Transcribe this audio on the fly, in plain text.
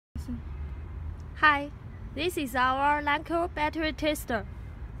Hi, this is our Lancol battery tester,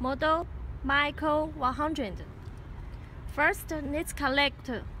 model MICRO-100. First, let's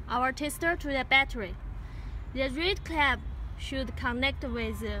connect our tester to the battery. The red clamp should connect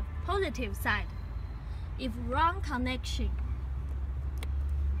with the positive side. If wrong connection,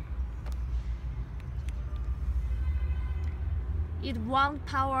 it won't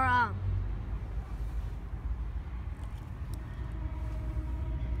power on.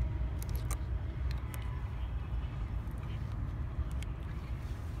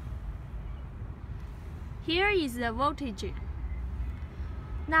 Here is the voltage.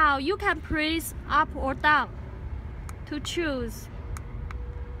 Now you can press up or down to choose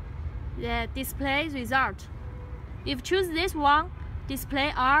the display result. If choose this one,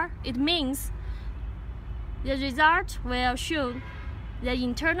 display R, it means the result will show the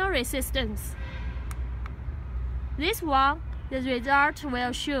internal resistance. This one, the result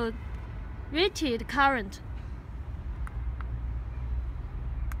will show rated current.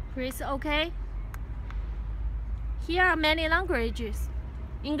 Press OK. Here are many languages,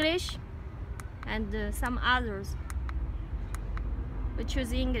 English and some others. We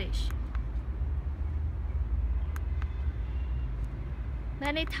choose English.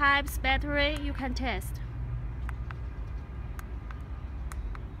 Many types battery you can test.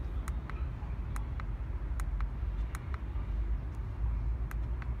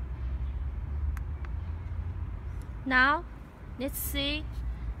 Now, let's see.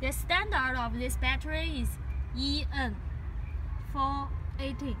 The standard of this battery is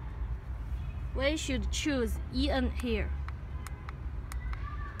EN418. We should choose EN here.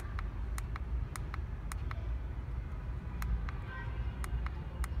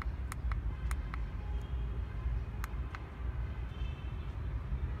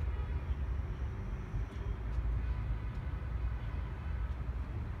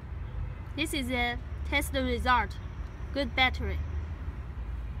 This is the test result. Good battery.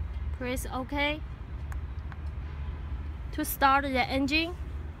 Press OK. To start the engine.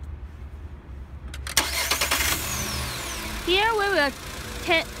 Here we will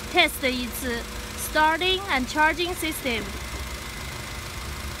test its starting and charging system.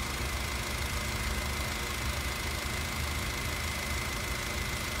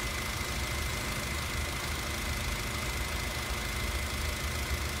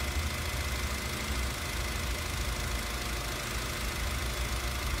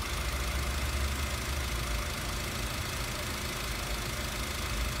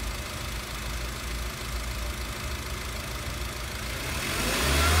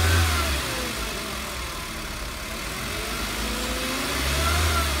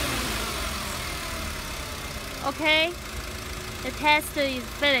 Okay, the test is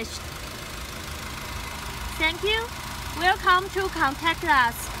finished. Thank you. Welcome to contact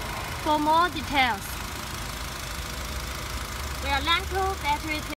us for more details. We are Lancol battery